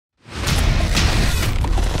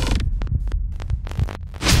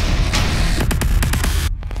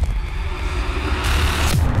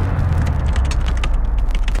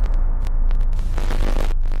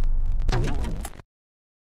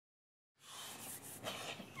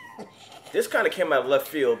this kind of came out of left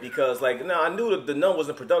field because, like, I knew that the Nun was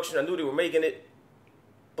in production. I knew they were making it.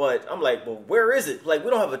 But I'm like, well, where is it? Like, we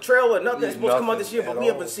don't have a trailer, nothing. It's supposed to come out this year, but we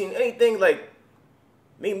haven't seen anything. Like,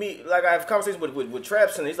 like, I have conversations with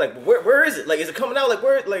Traps, and he's like, where is it? Like, is it coming out? Like,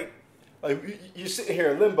 where, like you're sitting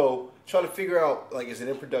here in limbo trying to figure out, like, is it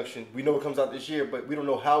in production? We know it comes out this year, but we don't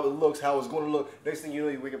know how it looks, how it's going to look. Next thing you know,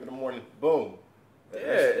 you wake up in the morning, boom. Yeah,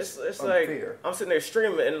 it's like, I'm sitting there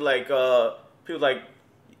streaming, and, like, people like,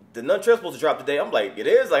 the Nun trailer's supposed to drop today. I'm like, it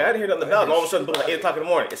is? Like, I didn't hear nothing about it. And all of a sudden, like 8 o'clock in the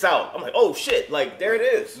morning, it's out. I'm like, oh, shit. Like, there it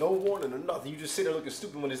is. No warning or nothing. You just sit there looking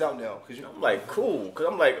stupid when it's out now. I'm like, cool. Because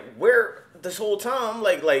I'm like, where this whole time?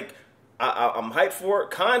 Like I'm hyped for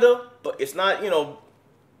it, kind of. But it's not, you know,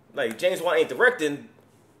 like, James Wan ain't directing.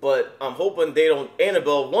 But I'm hoping they don't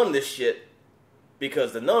Annabelle won this shit.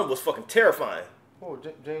 Because the Nun was fucking terrifying. Oh,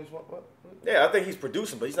 James Wan? What? Yeah, I think he's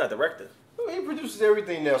producing, but he's not directing. Oh, he produces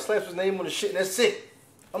everything now. Slaps his name on the shit, and that's it.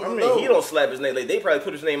 I mean, he don't slap his name. Like, they probably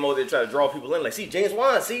put his name over there to try to draw people in. Like, see, James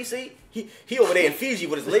Wan, see? He over there in Fiji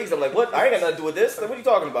with his legs. I'm like, what? I ain't got nothing to do with this. Like, what are you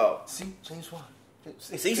talking about? See, James Wan.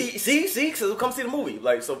 See? So come see the movie.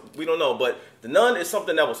 Like, so we don't know. But The Nun is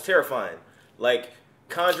something that was terrifying. Like,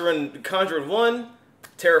 Conjuring 1,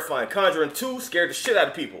 terrifying. Conjuring 2 scared the shit out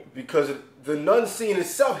of people. Because the Nun scene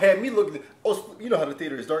itself had me looking, you know how the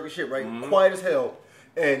theater is dark as shit, right? Mm-hmm. Quiet as hell.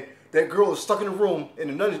 And that girl is stuck in the room,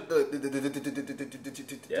 and the Nun.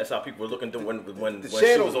 Yeah, that's how people were looking when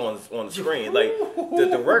she was on the screen. Like, the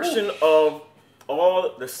direction of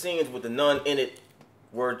all the scenes with the Nun in it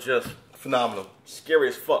were just phenomenal, scary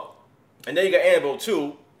as fuck. And then you got Annabelle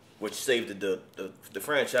 2, which saved the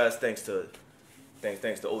franchise thanks to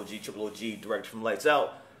OG, Triple OG, directed from Lights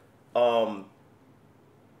Out.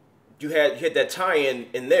 You had that tie-in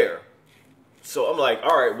in there, so I'm like,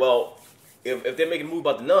 all right, well. If they're making a movie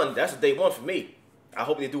about the Nun, that's what day one for me. I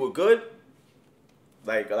hope they do it good.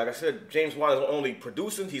 Like I said, James Wan is only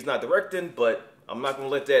producing; he's not directing. But I'm not gonna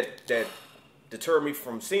let that deter me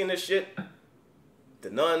from seeing this shit. The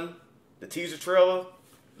Nun, the teaser trailer.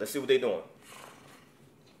 Let's see what they're doing.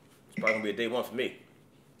 It's probably gonna be a day one for me.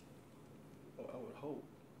 Well, I would hope.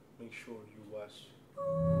 Make sure you watch.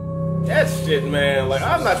 That shit, man. Like,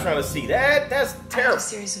 I'm not trying to see that. That's terrible. I had a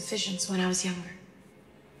series of visions when I was younger.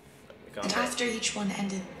 And after each one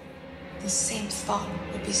ended, the same thought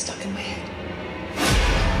would be stuck in my head.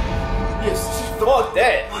 Yes, fuck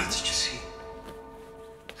that. What did you see?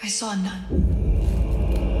 I saw a nun.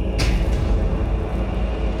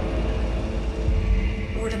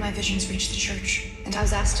 Word of my visions reached the church, and I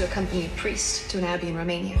was asked to accompany a priest to an abbey in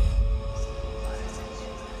Romania.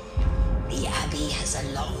 The abbey has a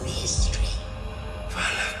long history.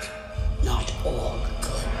 Valak. Not all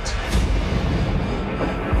good.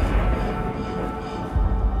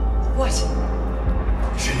 What?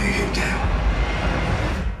 Shimmy him down.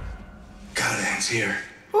 Callahan's here.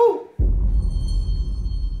 Who?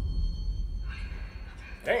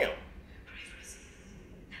 Damn.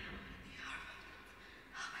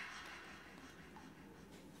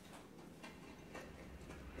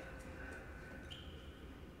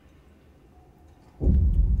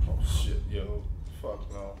 Oh shit, yo.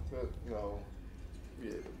 Fuck no. No.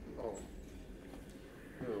 Yeah. Oh.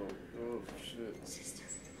 Yo. Oh shit. Sister,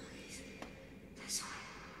 please. That's all.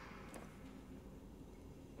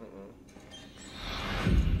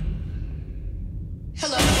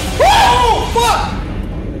 Hello? Oh, fuck!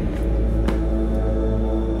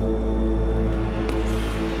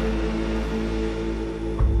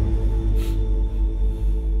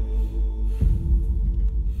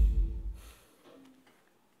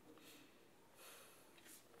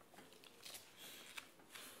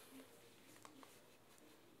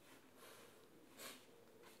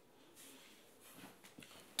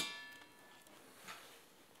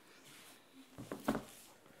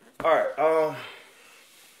 All right,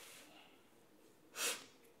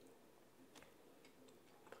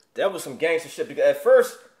 that was some gangster shit because at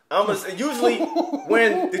first, usually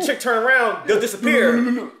when the chick turn around, they'll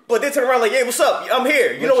disappear. But they turn around like, hey, what's up? I'm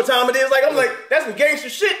here. You know what time it is? Like, I'm like, that's some gangster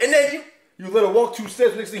shit. And then you let her walk 2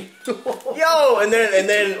 steps next thing. Yo, and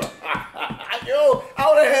then yo, I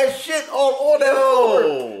would have had shit all on that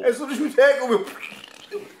floor. As soon as you tackle me.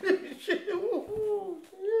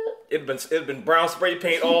 It'd been brown spray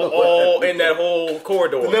paint all in that whole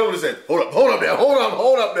corridor. The level is that. Hold up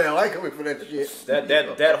now. I ain't coming for that shit.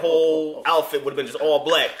 That whole outfit would have been just all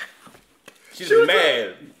black. She'd have been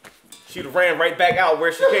mad. She'd have ran right back out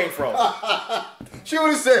where she came from. She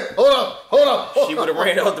would have said, hold up. She would have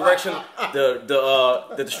ran the other direction.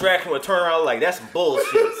 The distraction would turn around like, that's some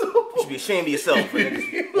bullshit. You should be ashamed of yourself. And then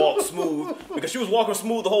just walk smooth. Because she was walking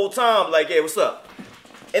smooth the whole time, like, hey, what's up?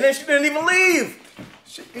 And then she didn't even leave.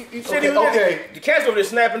 Okay. The cat's over there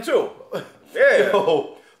snapping too. Yeah.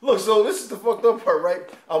 Yo, look, so this is the fucked up part, right?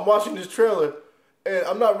 I'm watching this trailer, and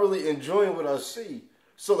I'm not really enjoying what I see.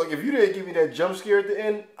 So, like, if you didn't give me that jump scare at the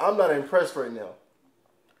end, I'm not impressed right now.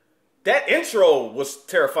 That intro was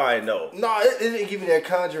terrifying, though. No, it didn't give me that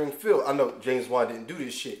Conjuring feel. I know James Wan didn't do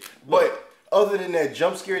this shit, but other than that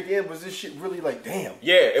jump scare at the end, was this shit really like, damn?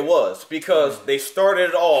 Yeah, it was, because they started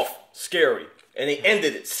it off scary, and they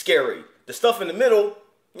ended it scary. The stuff in the middle,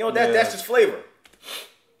 you know, that's just flavor.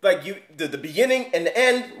 Like, the beginning and the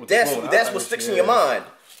end, that's what sticks in your mind.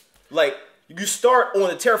 Like, you start on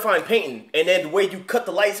a terrifying painting, and then the way you cut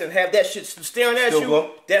the lights and have that shit staring at you,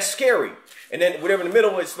 that's scary. And then whatever in the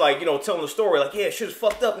middle, it's like, you know, telling the story, like, yeah, shit is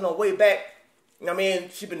fucked up, you know, way back. You know what I mean?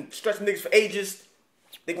 She been stretching niggas for ages.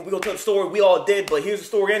 We gonna tell the story, we all did, but here's the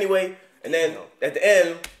story anyway. And then at the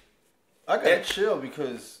end, I gotta chill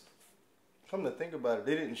because, come to think about it,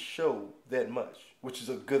 they didn't show that much, which is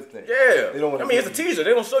a good thing. Yeah. They don't want. I mean, it's a teaser.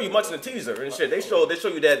 They don't show you much in the teaser and shit. They show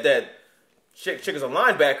you that chick is a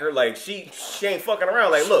linebacker. Like she ain't fucking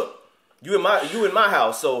around. Like, look, you in my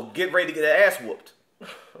house, so get ready to get that ass whooped.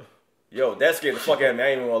 Yo, that scared the fuck out of me. I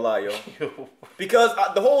ain't even gonna lie, yo. Because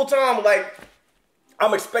the whole time, like,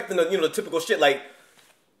 I'm expecting the typical shit. Like,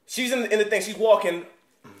 she's in the thing. She's walking.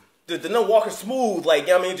 The nun walking smooth, like, you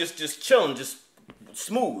know what I mean, just chilling, just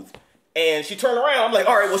smooth. And she turned around. I'm like,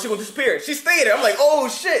 all right, well, she gonna disappear. She stayed there. I'm like, oh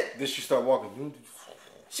shit. Then she start walking.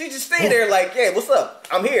 She just stayed there, like, hey, what's up?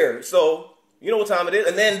 I'm here. So you know what time it is.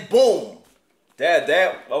 And then boom. That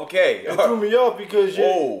okay. It threw me off because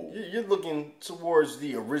you're looking towards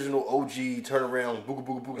the original OG turnaround booga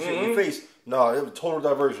booga booga shit in your face. Nah, it was total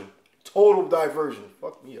diversion. Total diversion.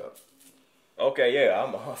 Fuck me up. Okay, yeah,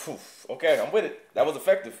 I'm with it. That was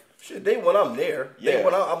effective. Shit, day one I'm there. Yeah. Day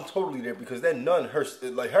one I'm totally there because that nun,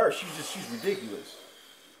 she's ridiculous.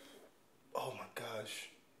 Oh my gosh.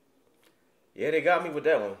 Yeah, they got me with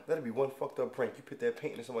that one. That'd be one fucked up prank. You put that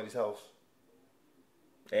painting in somebody's house.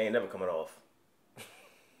 They ain't never coming off.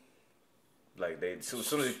 Like as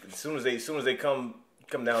soon as they come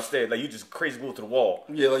downstairs, like you just crazy glued to the wall.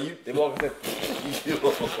 Yeah, like you. They walk in.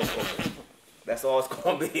 That's all it's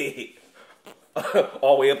gonna be.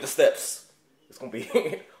 All the way up the steps. It's gonna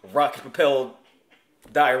be rocket propelled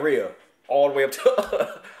diarrhea all the way up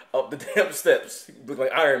to up the damn steps. You look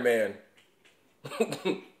like Iron Man.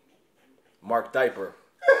 Mark Diaper.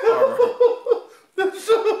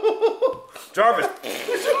 Jarvis.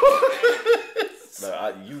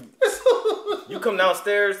 You come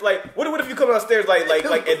downstairs like what if you come downstairs like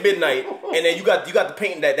at midnight and then you got the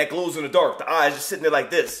painting that glows in the dark. The eyes just sitting there like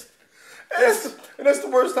this. And that's the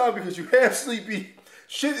worst time because you half sleepy.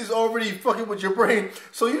 Shit is already fucking with your brain.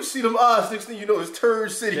 So you see them eyes, next thing you know it's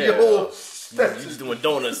Turd City. Yeah. Your whole you just doing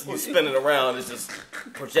donuts. You spinning around. It's just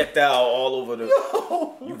projectile all over the.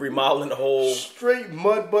 You remodeling the whole. Straight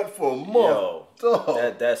mud butt for a month.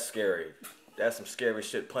 Yo, that's scary. That's some scary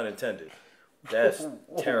shit, pun intended. That's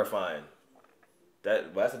terrifying.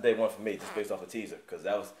 That's a day one for me, just based off the teaser, because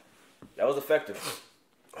that was effective.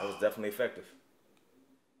 That was definitely effective.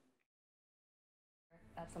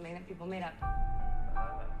 That's something that people made up.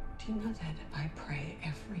 Do you know that I pray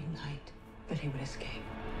every night that he would escape?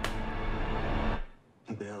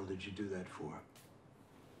 What the hell did you do that for?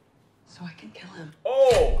 So I can kill him.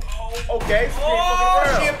 Oh, okay.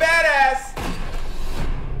 She a badass.